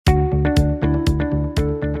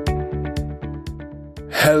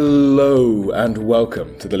Hello and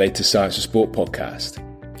welcome to the latest Science for Sport podcast.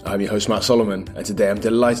 I'm your host Matt Solomon, and today I'm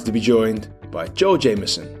delighted to be joined by Joel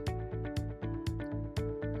Jamieson.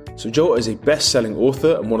 So Joel is a best-selling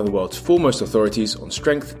author and one of the world's foremost authorities on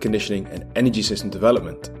strength, conditioning and energy system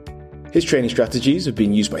development. His training strategies have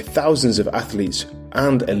been used by thousands of athletes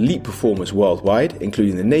and elite performers worldwide,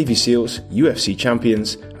 including the Navy SEALs, UFC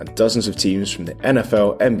champions and dozens of teams from the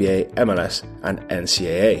NFL, NBA, MLS and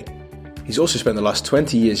NCAA. He's also spent the last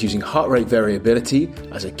 20 years using heart rate variability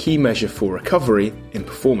as a key measure for recovery in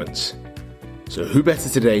performance. So who better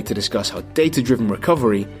today to discuss how data-driven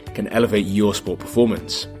recovery can elevate your sport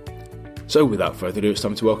performance? So without further ado, it's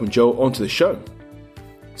time to welcome Joel onto the show.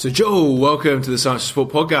 So Joel, welcome to the Science for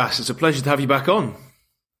Sport podcast. It's a pleasure to have you back on.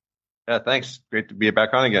 Yeah, thanks. Great to be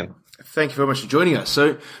back on again. Thank you very much for joining us.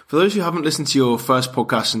 So for those who haven't listened to your first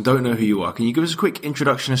podcast and don't know who you are, can you give us a quick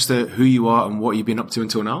introduction as to who you are and what you've been up to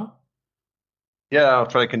until now? Yeah, I'll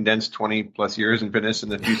try to condense 20 plus years in fitness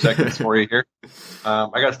in a few seconds for you here.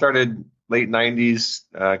 I got started late 90s,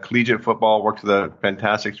 collegiate football, worked with a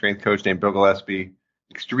fantastic strength coach named Bill Gillespie.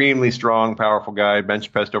 Extremely strong, powerful guy,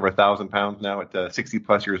 bench pressed over 1,000 pounds now at 60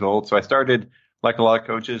 plus years old. So I started, like a lot of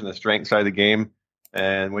coaches, in the strength side of the game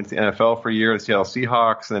and went to the NFL for a year, the Seattle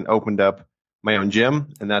Seahawks, and then opened up my own gym.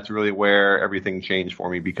 And that's really where everything changed for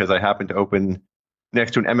me because I happened to open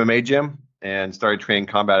next to an MMA gym and started training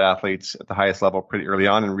combat athletes at the highest level pretty early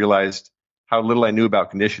on and realized how little I knew about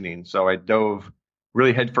conditioning. So I dove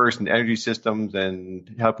really headfirst into energy systems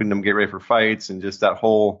and helping them get ready for fights and just that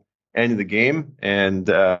whole end of the game. And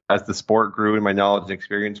as the sport grew and my knowledge and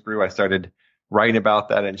experience grew, I started writing about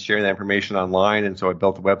that and sharing that information online. And so I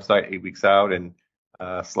built a website 8 weeks out and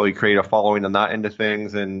slowly created a following on that end of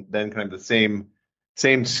things. And then kind of the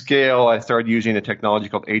same scale, I started using a technology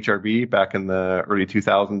called HRV back in the early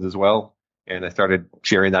 2000s as well. And I started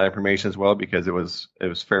sharing that information as well because it was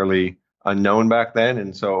fairly unknown back then.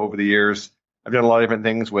 And so over the years, I've done a lot of different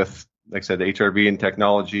things with, like I said, HRV and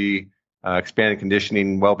technology, expanded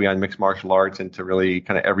conditioning well beyond mixed martial arts into really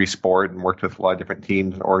kind of every sport and worked with a lot of different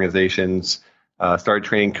teams and organizations, started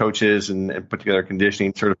training coaches and put together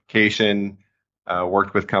conditioning certification,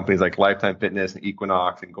 worked with companies like Lifetime Fitness and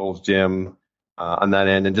Equinox and Gold's Gym on that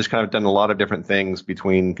end, and just kind of done a lot of different things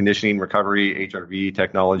between conditioning, recovery, HRV,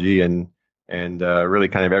 technology, and really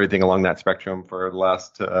kind of everything along that spectrum for the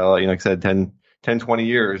last, like I said, 10, 20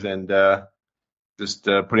 years. And just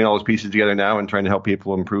putting all those pieces together now and trying to help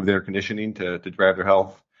people improve their conditioning to drive their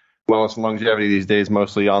health, wellness, and longevity these days,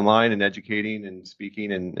 mostly online and educating and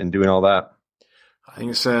speaking and doing all that. I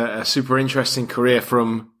think it's a super interesting career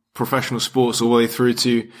from professional sports all the way through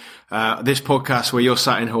to this podcast where you're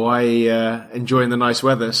sat in Hawaii enjoying the nice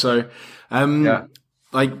weather. So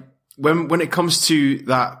like when it comes to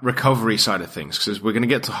that recovery side of things, because we're going to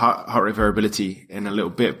get to heart rate variability in a little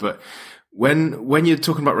bit, but when you're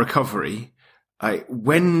talking about recovery,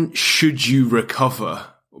 when should you recover?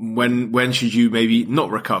 When should you maybe not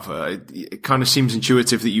recover? It kind of seems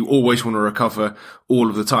intuitive that you always want to recover all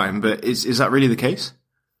of the time, but is that really the case?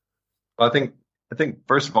 Well, I think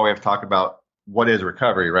first of all, we have to talk about what is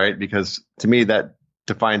recovery, right? Because to me, that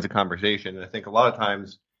defines a conversation. And I think a lot of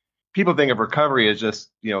times people think of recovery as just,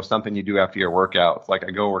 something you do after your workout. Like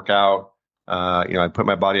I go work out, I put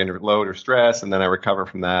my body under load or stress, and then I recover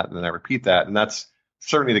from that, and then I repeat that. And that's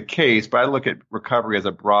certainly the case, but I look at recovery as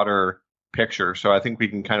a broader picture. So I think we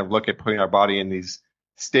can kind of look at putting our body in these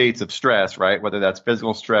states of stress, right? Whether that's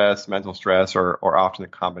physical stress, mental stress, or often a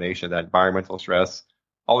combination of that, environmental stress,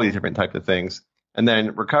 all these different types of things. And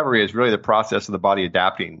then recovery is really the process of the body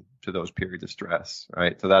adapting to those periods of stress,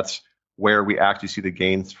 right? So that's where we actually see the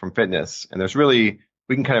gains from fitness. And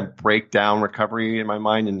we can kind of break down recovery in my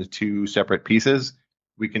mind into two separate pieces.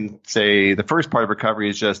 We can say the first part of recovery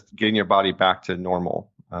is just getting your body back to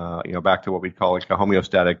normal, back to what we call like a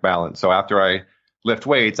homeostatic balance. So after I lift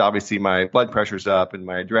weights, obviously my blood pressure's up and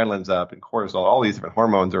my adrenaline's up and cortisol, all these different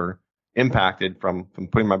hormones are impacted from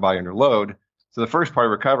putting my body under load. So the first part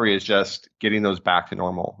of recovery is just getting those back to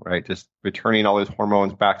normal, right? Just returning all those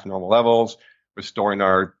hormones back to normal levels, restoring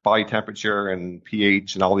our body temperature and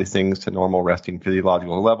pH and all these things to normal resting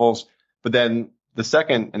physiological levels. But then the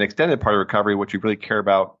second and extended part of recovery, which we really care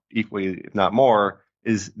about equally, if not more,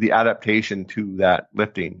 is the adaptation to that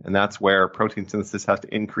lifting. And that's where protein synthesis has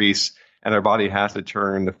to increase and our body has to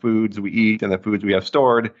turn the foods we eat and the foods we have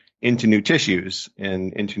stored into new tissues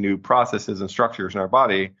and into new processes and structures in our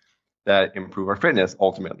body that improve our fitness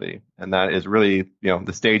ultimately. And that is really,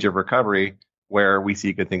 the stage of recovery where we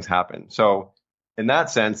see good things happen. So in that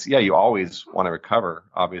sense, you always want to recover,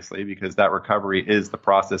 obviously, because that recovery is the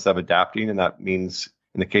process of adapting. And that means,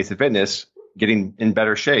 in the case of fitness, getting in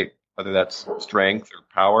better shape. whether that's strength or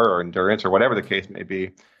power or endurance or whatever the case may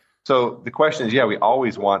be. So the question is, yeah, we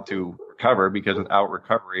always want to recover because without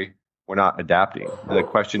recovery, we're not adapting. And the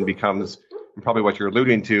question becomes, and probably what you're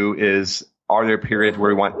alluding to is, are there periods where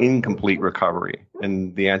we want incomplete recovery?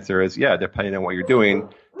 And the answer is, yeah, depending on what you're doing,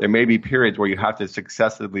 there may be periods where you have to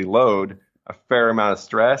successively load a fair amount of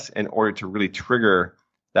stress in order to really trigger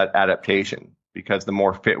that adaptation. Because the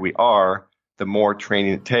more fit we are, the more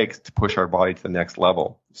training it takes to push our body to the next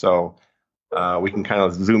level. So we can kind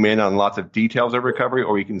of zoom in on lots of details of recovery,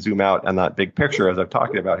 or we can zoom out on that big picture as I've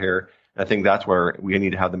talked about here. And I think that's where we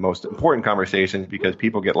need to have the most important conversations, because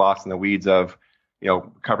people get lost in the weeds of,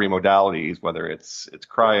 recovery modalities, whether it's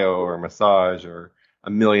cryo or massage or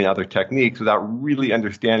a million other techniques, without really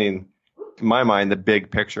understanding, in my mind, the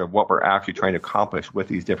big picture of what we're actually trying to accomplish with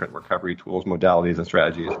these different recovery tools, modalities, and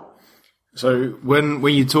strategies. So when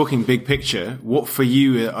you're talking big picture, what for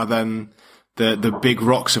you are then the big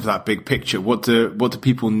rocks of that big picture? What do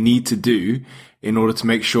people need to do in order to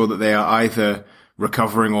make sure that they are either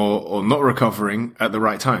recovering or not recovering at the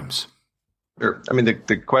right times? Sure. I mean,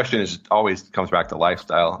 the question is always comes back to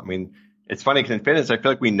lifestyle. I mean, it's funny because in fitness, I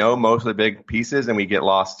feel like we know most of the big pieces and we get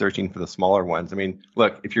lost searching for the smaller ones. I mean,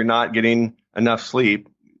 look, if you're not getting enough sleep,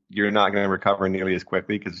 you're not going to recover nearly as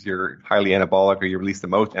quickly because you're highly anabolic, or you release the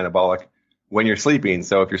most anabolic when you're sleeping.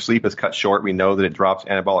 So if your sleep is cut short, we know that it drops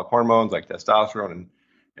anabolic hormones like testosterone, and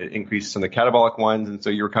it increases some of the catabolic ones. And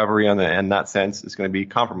so your recovery in that sense is going to be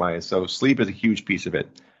compromised. So sleep is a huge piece of it.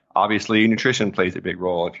 Obviously, nutrition plays a big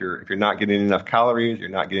role. If you're not getting enough calories, you're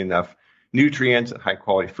not getting enough nutrients and high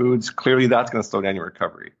quality foods, clearly that's going to slow down your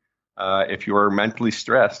recovery. If you're mentally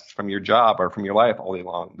stressed from your job or from your life all day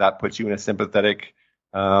long, that puts you in a sympathetic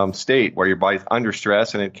state where your body's under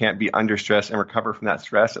stress, and it can't be under stress and recover from that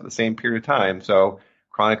stress at the same period of time. So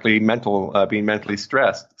chronically being mentally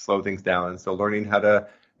stressed slow things down. And so learning how to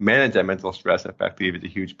manage that mental stress effectively is a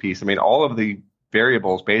huge piece. I mean, all of the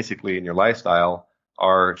variables basically in your lifestyle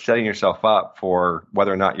are setting yourself up for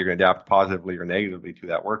whether or not you're going to adapt positively or negatively to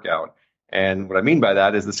that workout. And what I mean by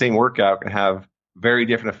that is the same workout can have very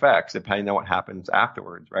different effects depending on what happens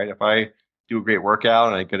afterwards, right? If I do a great workout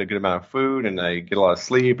and I get a good amount of food and I get a lot of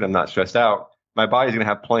sleep and I'm not stressed out, my body's going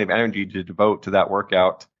to have plenty of energy to devote to that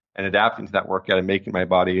workout and adapting to that workout and making my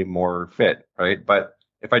body more fit, right? But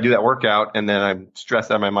if I do that workout and then I'm stressed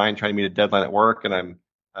out of my mind trying to meet a deadline at work, and I'm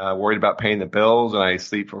worried about paying the bills, and I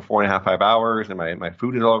sleep for 4.5, 5 hours, and my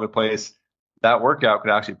food is all over the place, that workout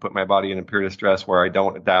could actually put my body in a period of stress where I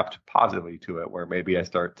don't adapt positively to it, where maybe I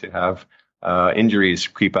start to have injuries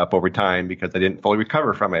creep up over time because I didn't fully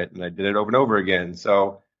recover from it, and I did it over and over again.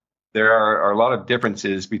 So there are a lot of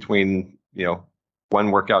differences between,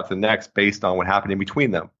 one workout to the next based on what happened in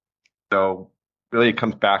between them. So really it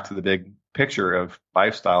comes back to the big picture of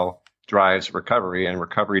lifestyle drives recovery, and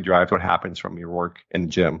recovery drives what happens from your work in the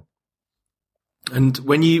gym. And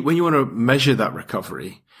when you want to measure that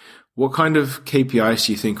recovery, what kind of KPIs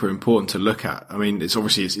do you think are important to look at? I mean, it's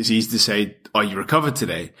easy to say, are you recovered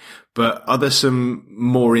today? But are there some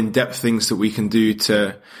more in-depth things that we can do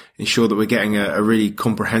to ensure that we're getting a really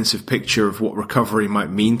comprehensive picture of what recovery might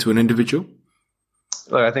mean to an individual?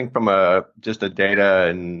 Look, I think from just a data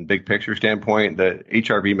and big picture standpoint, the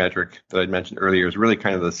HRV metric that I mentioned earlier is really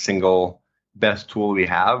kind of the single best tool we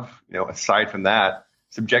have. Aside from that,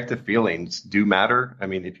 subjective feelings do matter. I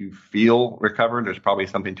mean, if you feel recovered, there's probably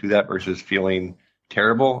something to that versus feeling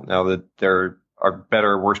terrible. Now that there are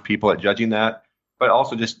better or worse people at judging that, but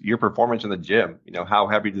also just your performance in the gym. How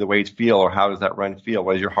heavy do the weights feel, or how does that run feel?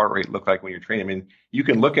 What does your heart rate look like when you're training? I mean, you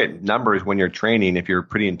can look at numbers when you're training if you're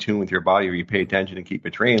pretty in tune with your body, or you pay attention and keep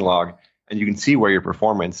a training log, and you can see where your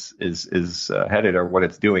performance is headed or what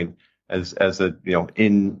it's doing as a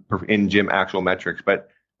in gym actual metrics. But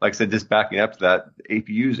like I said, just backing up to that, if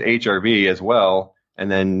you use HRV as well, and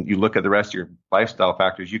then you look at the rest of your lifestyle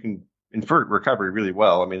factors, you can infer recovery really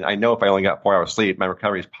well. I mean, I know if I only got 4 hours sleep, my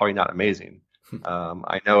recovery is probably not amazing.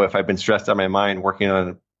 I know if I've been stressed out of my mind working on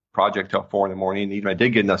a project till 4 a.m, even if I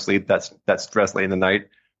did get enough sleep, that stress late in the night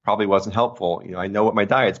probably wasn't helpful. I know what my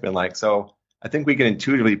diet's been like. So I think we can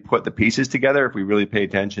intuitively put the pieces together if we really pay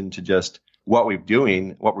attention to just what we've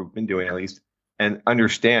been doing at least, and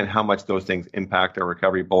understand how much those things impact our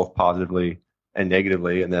recovery, both positively and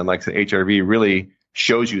negatively. And then, like I said, HRV really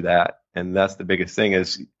shows you that. And that's the biggest thing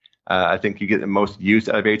is I think you get the most use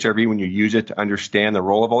out of HRV when you use it to understand the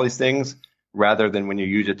role of all these things, rather than when you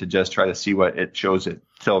use it to just try to see what it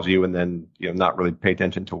tells you, and then not really pay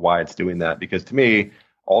attention to why it's doing that. Because to me,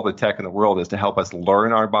 all the tech in the world is to help us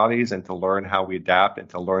learn our bodies and to learn how we adapt and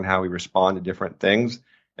to learn how we respond to different things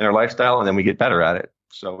in our lifestyle, and then we get better at it.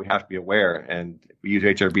 So we have to be aware, and if we use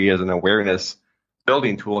HRV as an awareness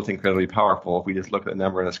building tool, it's incredibly powerful. If we just look at the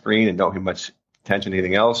number on the screen and don't pay much attention to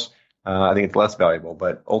anything else, I think it's less valuable.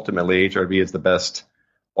 But ultimately, HRV is the best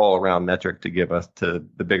all-around metric to give us to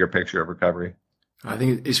the bigger picture of recovery. I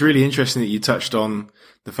think it's really interesting that you touched on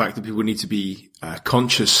the fact that people need to be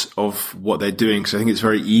conscious of what they're doing. So I think it's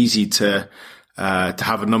very easy to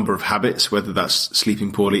have a number of habits, whether that's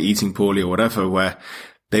sleeping poorly, eating poorly, or whatever, where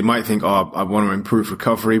they might think, oh, I want to improve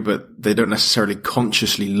recovery, but they don't necessarily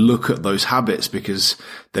consciously look at those habits because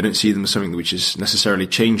they don't see them as something which is necessarily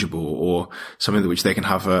changeable or something which they can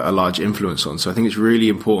have a large influence on. So I think it's really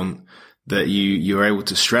important that you're able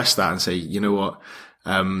to stress that and say, you know what,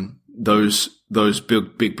 those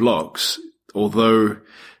big blocks, although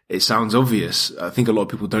it sounds obvious, I think a lot of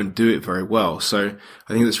people don't do it very well. So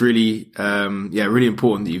I think that's really, really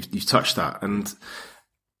important that you've touched that. And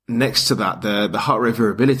next to that, the heart rate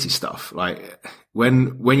variability stuff, like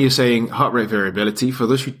when you're saying heart rate variability, for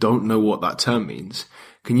those who don't know what that term means,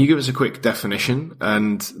 can you give us a quick definition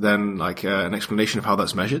and then an explanation of how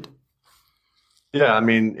that's measured? Yeah, I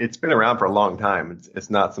mean, it's been around for a long time. It's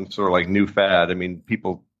not some sort of like new fad. I mean,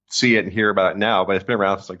 people see it and hear about it now, but it's been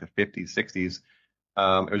around since like the 50s, 60s.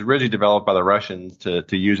 It was originally developed by the Russians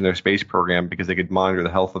to use in their space program because they could monitor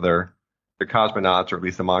the health of their cosmonauts, or at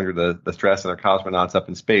least to monitor the stress of their cosmonauts up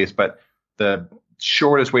in space. But the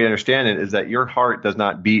shortest way to understand it is that your heart does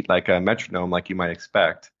not beat like a metronome like you might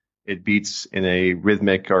expect. It beats in a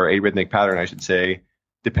rhythmic or arrhythmic pattern, I should say,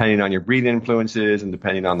 depending on your breathing influences and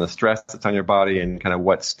depending on the stress that's on your body and kind of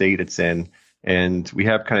what state it's in. And we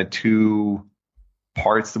have kind of two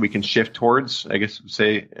parts that we can shift towards, I guess,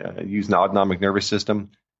 say, using the autonomic nervous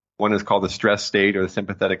system. One is called the stress state or the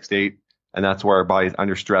sympathetic state. And that's where our body is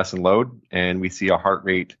under stress and load. And we see our heart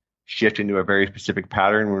rate shift into a very specific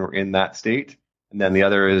pattern when we're in that state. And then the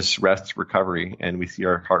other is rest recovery. And we see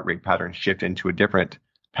our heart rate pattern shift into a different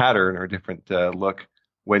pattern or a different look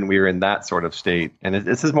when we're in that sort of state. And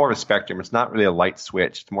this is more of a spectrum. It's not really a light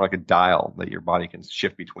switch. It's more like a dial that your body can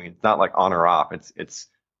shift between. It's not like on or off. It's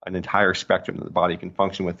an entire spectrum that the body can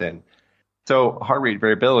function within. So heart rate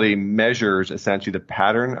variability measures essentially the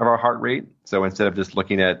pattern of our heart rate. So instead of just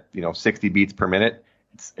looking at 60 beats per minute,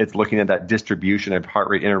 it's looking at that distribution of heart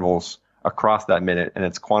rate intervals across that minute, and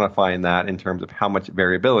it's quantifying that in terms of how much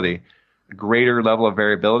variability. A greater level of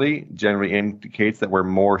variability generally indicates that we're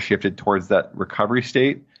more shifted towards that recovery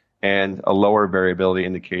state, and a lower variability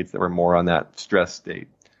indicates that we're more on that stress state.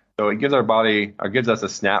 So it gives gives us a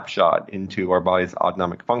snapshot into our body's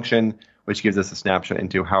autonomic function, which gives us a snapshot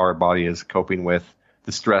into how our body is coping with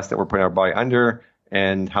the stress that we're putting our body under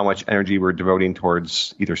and how much energy we're devoting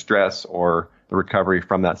towards either stress or the recovery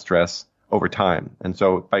from that stress over time. And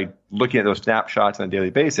so by looking at those snapshots on a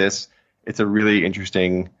daily basis, it's a really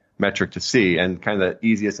interesting metric to see. And kind of the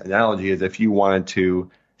easiest analogy is if you wanted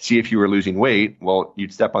to see if you were losing weight, well,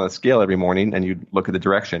 you'd step on a scale every morning and you'd look at the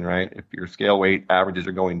direction, right? If your scale weight averages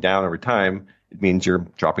are going down over time, it means you're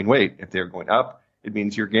dropping weight. If they're going up, it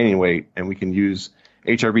means you're gaining weight. And we can use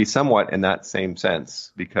HRV somewhat in that same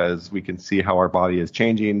sense because we can see how our body is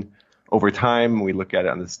changing over time. We look at it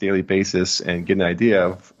on this daily basis and get an idea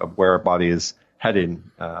of where our body is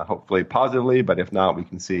heading, hopefully positively. But if not, we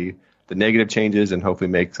can see the negative changes and hopefully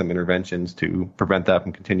make some interventions to prevent that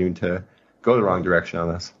from continuing to go the wrong direction on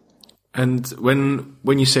us. And when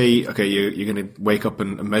you say, okay, you're going to wake up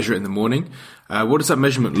and measure it in the morning, what does that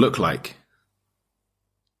measurement look like?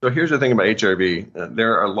 So here's the thing about HRV.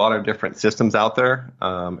 There are a lot of different systems out there,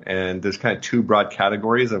 and there's kind of two broad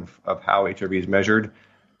categories of how HRV is measured.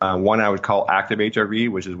 One I would call active HRV,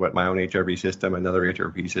 which is what my own HRV system and other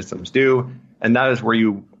HRV systems do. And that is where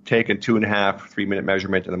you take a 2.5, 3 minute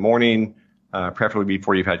measurement in the morning, preferably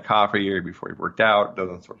before you've had coffee or before you've worked out,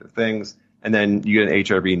 those sorts of things. And then you get an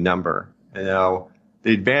HRV number. And now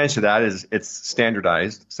the advantage to that is it's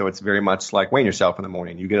standardized. So it's very much like weighing yourself in the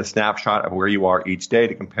morning. You get a snapshot of where you are each day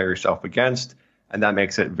to compare yourself against. And that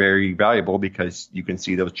makes it very valuable because you can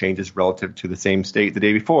see those changes relative to the same state the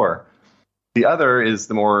day before. The other is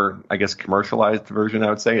the more, I guess, commercialized version, I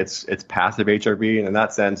would say. It's passive HRV. And in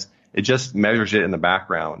that sense, it just measures it in the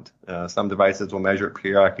background. Some devices will measure it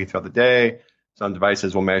periodically throughout the day. Some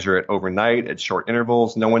devices will measure it overnight at short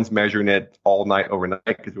intervals. No one's measuring it all night overnight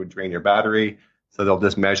because it would drain your battery. So they'll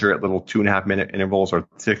just measure it little 2.5 minute intervals or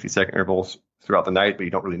 60-second intervals throughout the night, but you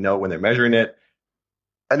don't really know when they're measuring it.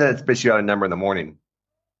 And then it spits you out a number in the morning.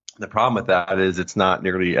 The problem with that is it's not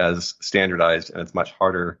nearly as standardized, and it's much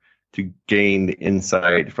harder to gain the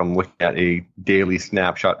insight from looking at a daily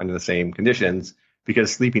snapshot under the same conditions,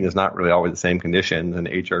 because sleeping is not really always the same condition, and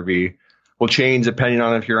HRV will change depending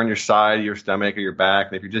on if you're on your side, your stomach, or your back.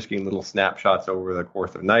 And if you're just getting little snapshots over the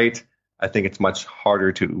course of the night, I think it's much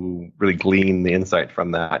harder to really glean the insight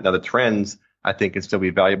from that. Now, the trends, I think, can still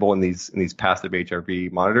be valuable in these passive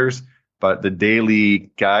HRV monitors, but the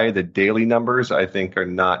daily guide, the daily numbers, I think, are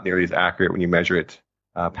not nearly as accurate when you measure it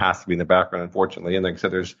passively in the background, unfortunately. And like I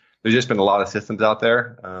said, there's just been a lot of systems out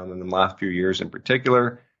there in the last few years in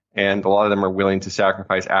particular, and a lot of them are willing to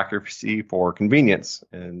sacrifice accuracy for convenience.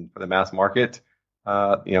 And for the mass market,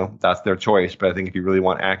 that's their choice. But I think if you really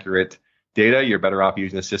want accurate data, you're better off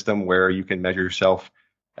using a system where you can measure yourself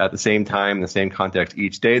at the same time, in the same context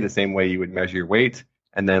each day, the same way you would measure your weight,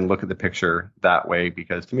 and then look at the picture that way.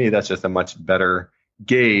 Because to me, that's just a much better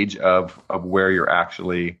gauge of where you're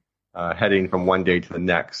actually heading from one day to the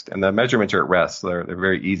next. And the measurements are at rest. So they're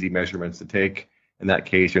very easy measurements to take. In that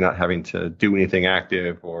case, you're not having to do anything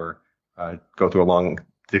active or go through a long,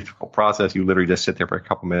 difficult process. You literally just sit there for a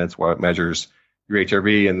couple minutes while it measures your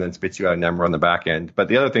HRV and then spits you out a number on the back end. But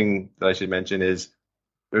the other thing that I should mention is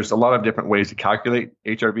there's a lot of different ways to calculate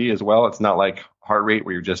HRV as well. It's not like heart rate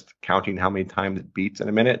where you're just counting how many times it beats in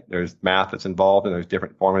a minute. There's math that's involved, and there's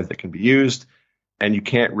different formulas that can be used. And you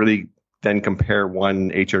can't really then compare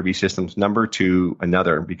one HRV system's number to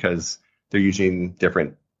another because they're using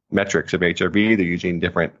different metrics of HRV. They're using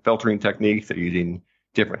different filtering techniques. They're using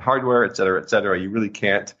different hardware, et cetera, et cetera. You really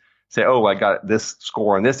can't say, oh, I got this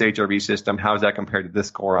score on this HRV system. How does that compare to this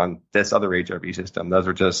score on this other HRV system? Those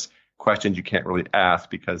are just questions you can't really ask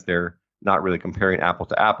because they're not really comparing apples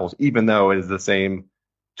to apples. Even though it is the same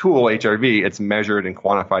tool, HRV, it's measured and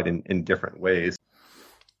quantified in different ways.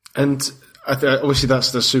 And obviously that's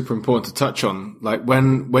super important to touch on. Like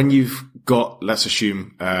when you've got, let's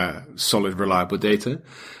assume, solid, reliable data,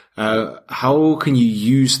 how can you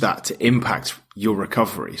use that to impact your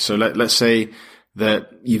recovery? So let's say that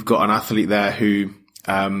you've got an athlete there who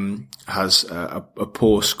has a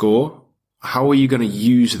poor score. How are you going to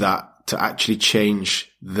use that to actually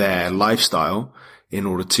change their lifestyle in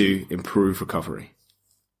order to improve recovery?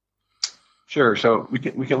 Sure. So we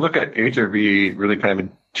can look at HRV really kind of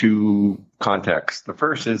in two contexts. The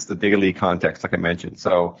first is the daily context, like I mentioned.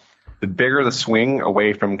 So the bigger the swing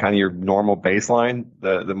away from kind of your normal baseline,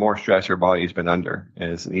 the more stress your body's been under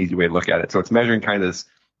is an easy way to look at it. So it's measuring kind of this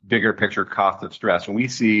bigger picture cost of stress. When we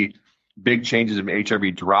see big changes in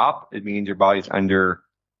HRV drop, it means your body's under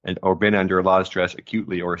or been under a lot of stress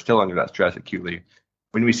acutely or still under that stress acutely.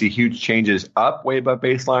 When we see huge changes up way above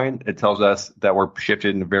baseline, it tells us that we're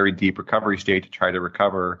shifted in a very deep recovery state to try to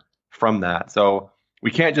recover from that. So we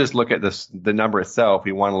can't just look at the number itself.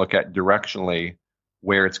 We want to look at directionally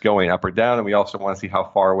where it's going, up or down, and we also want to see how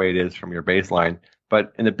far away it is from your baseline.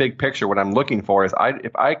 But in the big picture, what I'm looking for is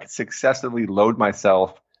if I could successively load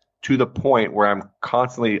myself to the point where I'm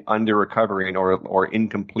constantly under recovering or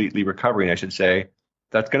incompletely recovering, I should say,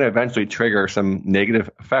 that's going to eventually trigger some negative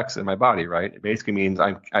effects in my body, right? It basically means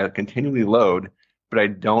I continually load, but I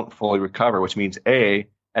don't fully recover, which means at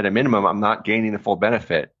a minimum, I'm not gaining the full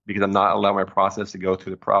benefit because I'm not allowing my process to go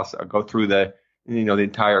through the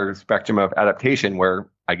entire spectrum of adaptation where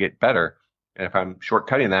I get better. And if I'm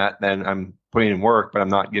shortcutting that, then I'm putting in work, but I'm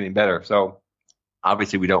not getting better. So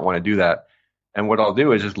obviously we don't want to do that. And what I'll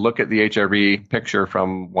do is just look at the HRV picture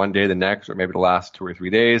from one day to the next, or maybe the last 2 or 3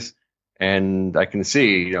 days. And I can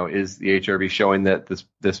see, is the HRV showing that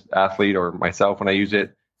this athlete or myself, when I use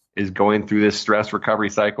it, is going through this stress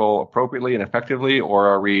recovery cycle appropriately and effectively, or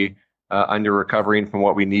are we under recovering from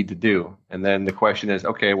what we need to do? And then the question is,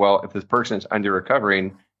 okay, well, if this person is under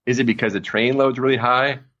recovering, is it because the training load is really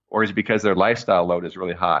high, or is it because their lifestyle load is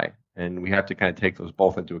really high? And we have to kind of take those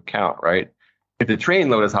both into account, right? If the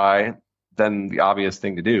training load is high, then the obvious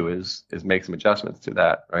thing to do is make some adjustments to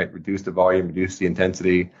that, right? Reduce the volume, reduce the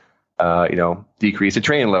intensity, decrease the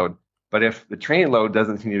training load. But if the training load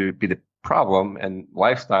doesn't seem to be the problem and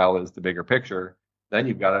lifestyle is the bigger picture, then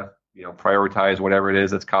you've got to, prioritize whatever it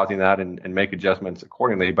is that's causing that and make adjustments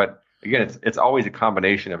accordingly. But again, it's always a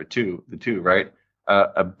combination of the two, right?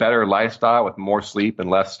 A better lifestyle with more sleep and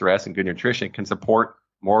less stress and good nutrition can support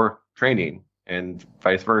more training and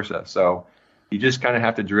vice versa. So you just kind of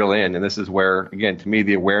have to drill in. And this is where, again, to me,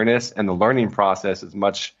 the awareness and the learning process is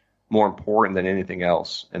much more important than anything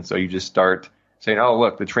else. And so you just start saying, oh,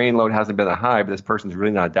 look, the training load hasn't been that high, but this person's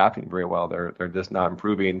really not adapting very well. They're just not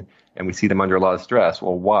improving, and we see them under a lot of stress.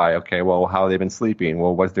 Well, why? Okay, well, how have they been sleeping?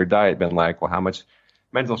 Well, what's their diet been like? Well, how much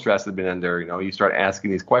mental stress has been under? You start asking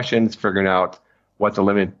these questions, figuring out what the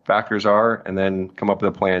limiting factors are, and then come up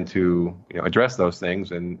with a plan to address those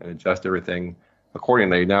things and adjust everything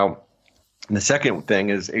accordingly. Now, the second thing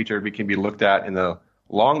is HRV can be looked at in the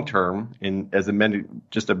long term as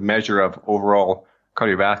just a measure of overall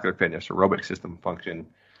cardiovascular fitness, aerobic system function.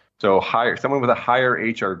 So someone with a higher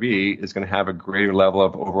HRV is going to have a greater level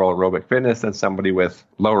of overall aerobic fitness than somebody with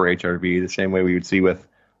lower HRV, the same way we would see with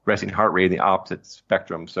resting heart rate in the opposite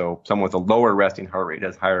spectrum. So someone with a lower resting heart rate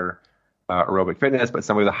has higher aerobic fitness, but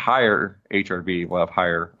somebody with a higher HRV will have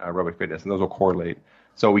higher aerobic fitness, and those will correlate.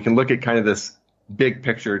 So we can look at kind of this big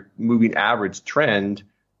picture moving average trend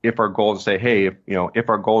if our goal is to say, hey, if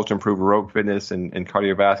our goal is to improve aerobic fitness and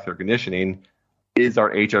cardiovascular conditioning, is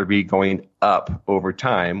our HRV going up over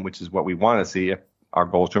time, which is what we want to see if our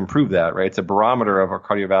goal is to improve that, right? It's a barometer of our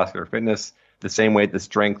cardiovascular fitness, the same way the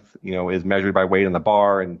strength, is measured by weight on the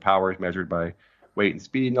bar and power is measured by weight and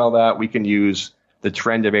speed and all that. We can use the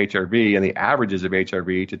trend of HRV and the averages of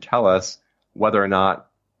HRV to tell us whether or not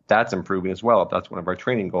that's improving as well, if that's one of our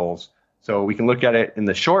training goals. So we can look at it in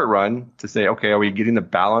the short run to say, okay, are we getting the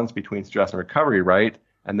balance between stress and recovery right?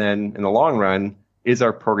 And then in the long run, is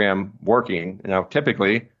our program working? Now,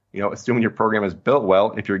 typically, assuming your program is built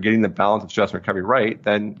well, if you're getting the balance of stress and recovery right,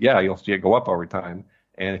 then yeah, you'll see it go up over time.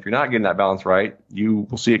 And if you're not getting that balance right, you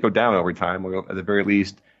will see it go down over time, or at the very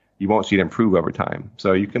least, you won't see it improve over time.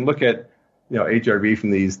 So you can look at HRV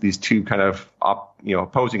from these two kind of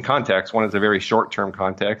opposing contexts. One is a very short-term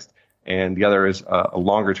context, and the other is a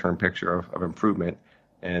longer-term picture of improvement.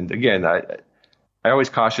 And again, I always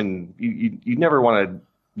caution you never want to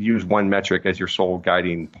use one metric as your sole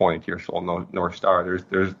guiding point, your sole North Star.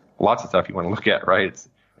 There's lots of stuff you want to look at, right?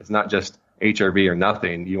 It's not just HRV or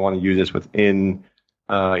nothing. You want to use this within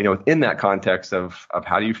that context of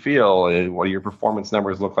how do you feel, and what do your performance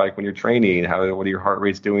numbers look like when you're training? What are your heart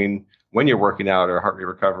rates doing when you're working out, or heart rate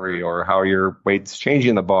recovery, or how are your weights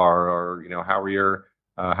changing in the bar, or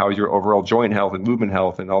how is your overall joint health and movement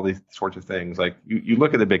health and all these sorts of things. Like you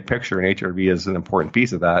look at the big picture, and HRV is an important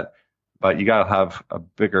piece of that. But you got to have a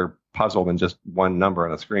bigger puzzle than just one number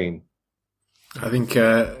on a screen. I think,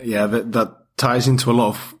 that ties into a lot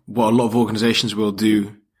of what a lot of organizations will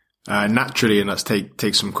do naturally, and that's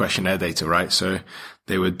take some questionnaire data, right? So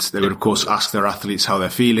they would of course ask their athletes how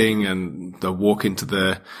they're feeling, and they'll walk into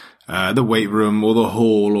the weight room or the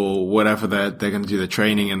hall or whatever they're going to do their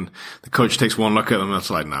training, and the coach takes one look at them and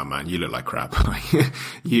it's like, nah, man, you look like crap.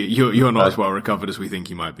 You're not as well recovered as we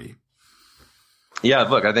think you might be. Yeah,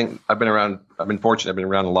 look, I think I've been fortunate. I've been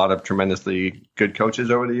around a lot of tremendously good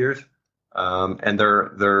coaches over the years. And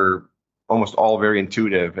they're almost all very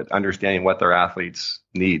intuitive at understanding what their athletes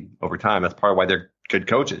need over time. That's part of why they're good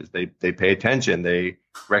coaches. They pay attention. They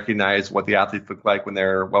recognize what the athletes look like when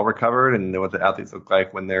they're well recovered and what the athletes look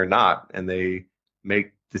like when they're not. And they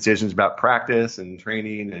make decisions about practice and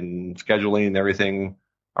training and scheduling and everything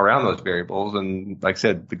around those variables. And like I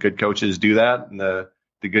said, the good coaches do that, and the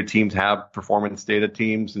good teams have performance data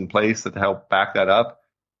teams in place that help back that up.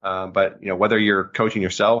 But whether you're coaching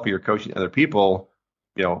yourself or you're coaching other people,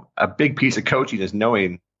 a big piece of coaching is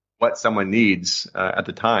knowing what someone needs at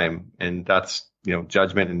the time, and that's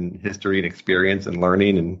judgment and history and experience and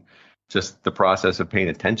learning and just the process of paying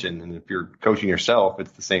attention. And if you're coaching yourself,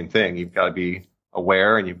 it's the same thing. You've got to be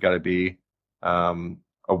aware, and you've got to be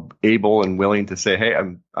able and willing to say, hey,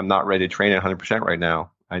 I'm not ready to train at 100% right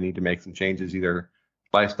now. I need to make some changes, either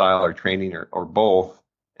lifestyle or training or both,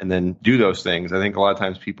 and then do those things. I think a lot of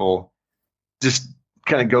times people just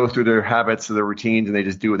kind of go through their habits or their routines, and they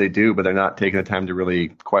just do what they do, but they're not taking the time to really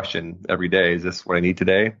question every day, is this what I need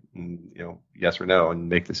today? And, yes or no, and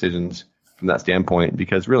make decisions from that standpoint,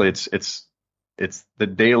 because really it's the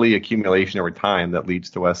daily accumulation over time that leads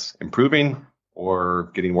to us improving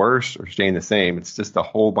or getting worse or staying the same. It's just a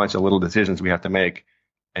whole bunch of little decisions we have to make,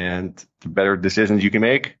 and the better decisions you can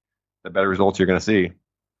make, the better results you're going to see.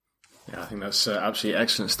 Yeah, I think that's absolutely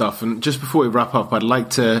excellent stuff. And just before we wrap up, I'd like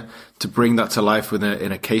to bring that to life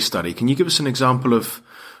in a case study. Can you give us an example of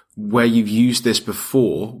where you've used this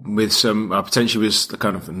before with some potentially with the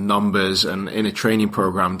kind of numbers and in a training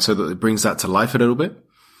program, so that it brings that to life a little bit?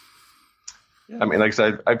 Yeah, I mean, like I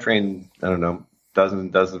said, I've trained,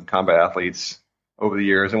 dozens of combat athletes over the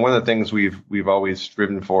years, and one of the things we've always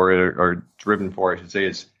striven for, I should say,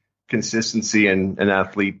 is consistency and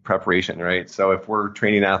athlete preparation, right? So if we're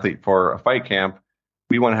training an athlete for a fight camp,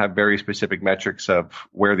 we want to have very specific metrics of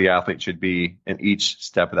where the athlete should be in each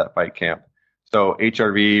step of that fight camp. So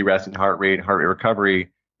HRV, resting heart rate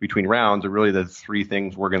recovery between rounds are really the three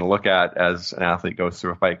things we're going to look at as an athlete goes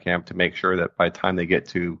through a fight camp, to make sure that by the time they get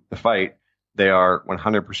to the fight, they are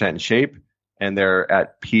 100% in shape and they're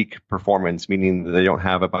at peak performance, meaning that they don't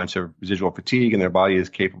have a bunch of residual fatigue and their body is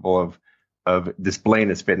capable of displaying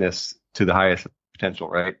its fitness to the highest potential,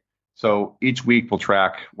 right? So each week we'll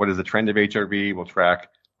track what is the trend of HRV, we'll track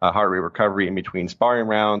heart rate recovery in between sparring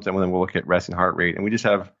rounds, and then we'll look at resting heart rate. And we just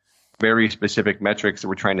have very specific metrics that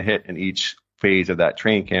we're trying to hit in each phase of that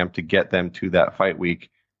training camp to get them to that fight week.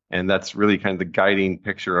 And that's really kind of the guiding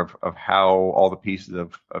picture of how all the pieces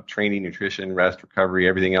of training, nutrition, rest, recovery,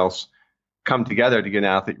 everything else come together to get an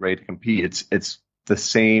athlete ready to compete. It's the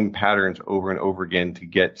same patterns over and over again to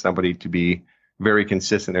get somebody to be very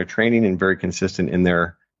consistent in their training and very consistent in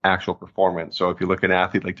their actual performance. So if you look at an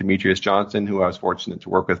athlete like Demetrius Johnson, who I was fortunate to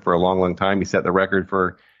work with for a long, long time, he set the record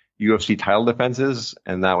for UFC title defenses.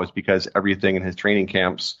 And that was because everything in his training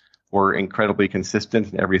camps were incredibly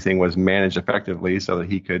consistent and everything was managed effectively so that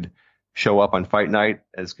he could show up on fight night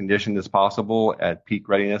as conditioned as possible at peak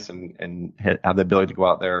readiness and have the ability to go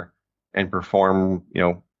out there and perform,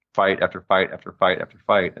 fight after fight after fight after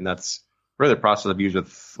fight. And that's really the process I've used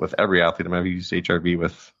with every athlete. I've used HRV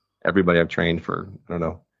with everybody I've trained for,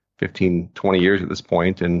 15, 20 years at this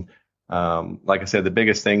point. And like I said, the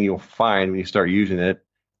biggest thing you'll find when you start using it,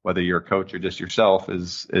 whether you're a coach or just yourself,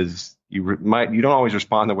 is you don't always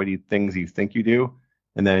respond the way things you think you do.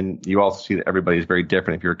 And then you also see that everybody is very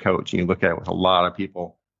different. If you're a coach and you look at it with a lot of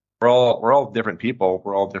people, we're all different people.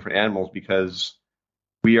 We're all different animals because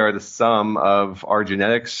we are the sum of our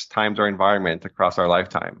genetics times our environment across our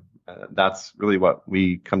lifetime. That's really what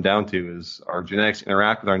we come down to, is our genetics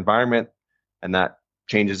interact with our environment, and that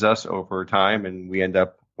changes us over time, and we end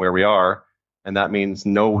up where we are. And that means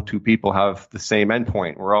no two people have the same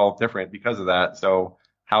endpoint. We're all different because of that. So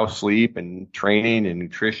how sleep and training and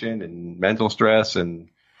nutrition and mental stress and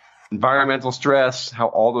environmental stress, how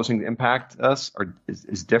all those things impact us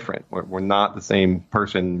is different. We're not the same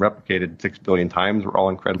person replicated 6 billion times. We're all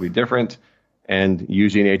incredibly different. And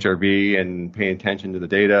using HRV and paying attention to the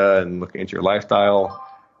data and looking into your lifestyle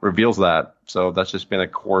reveals that. So that's just been a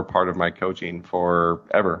core part of my coaching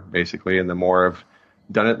forever, basically. And the more I've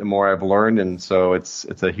done it, the more I've learned. And so it's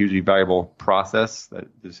a hugely valuable process that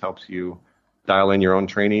just helps you dial in your own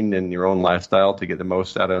training and your own lifestyle to get the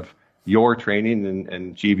most out of your training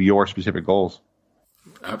and achieve your specific goals.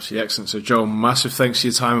 Absolutely excellent. So Joel, massive thanks for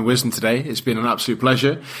your time and wisdom today. It's been an absolute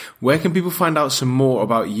pleasure. Where can people find out some more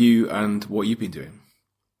about you and what you've been doing?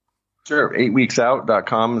 Sure.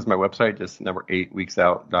 8weeksout.com is my website, just number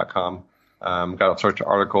 8weeksout.com. Got all sorts of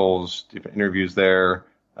articles, different interviews there,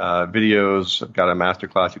 videos. I've got a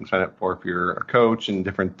masterclass you can sign up for if you're a coach, and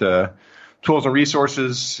different tools and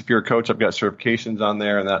resources. If you're a coach, I've got certifications on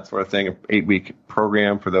there and that sort of thing. An 8-week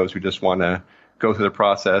program for those who just want to go through the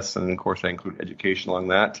process. And of course, I include education along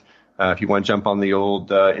that. If you want to jump on the old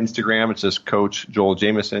Instagram, it's just Coach Joel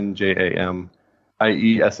Jamieson, JAMIESON.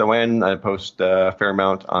 I post a fair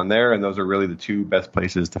amount on there, and those are really the two best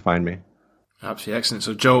places to find me. Absolutely excellent.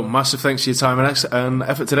 So Joel, massive thanks for your time and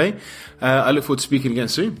effort today. I look forward to speaking again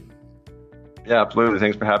soon. Yeah, absolutely.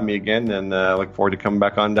 Thanks for having me again, and I look forward to coming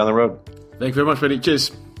back on down the road. Thank you very much, buddy. Cheers.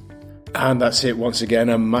 And that's it once again.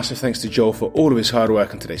 A massive thanks to Joel for all of his hard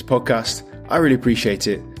work on today's podcast. I really appreciate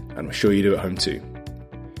it, and I'm sure you do at home too.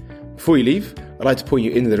 Before you leave, I'd like to point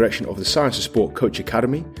you in the direction of the Science of Sport Coach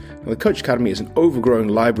Academy. Now, the Coach Academy is an overgrown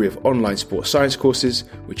library of online sports science courses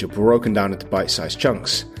which are broken down into bite-sized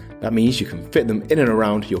chunks. That means you can fit them in and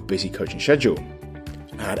around your busy coaching schedule.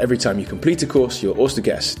 And every time you complete a course, you'll also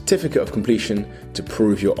get a certificate of completion to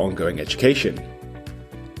prove your ongoing education.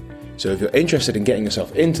 So if you're interested in getting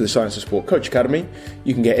yourself into the Science of Sport Coach Academy,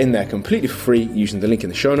 you can get in there completely for free using the link in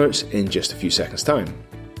the show notes in just a few seconds' time.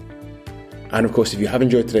 And of course, if you have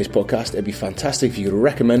enjoyed today's podcast, it'd be fantastic if you could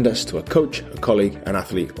recommend us to a coach, a colleague, an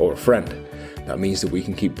athlete, or a friend. That means that we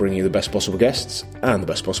can keep bringing you the best possible guests and the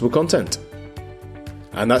best possible content.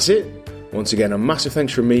 And that's it. Once again, a massive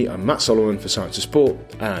thanks from me. I'm Matt Solomon for Science of Sport,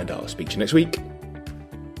 and I'll speak to you next week.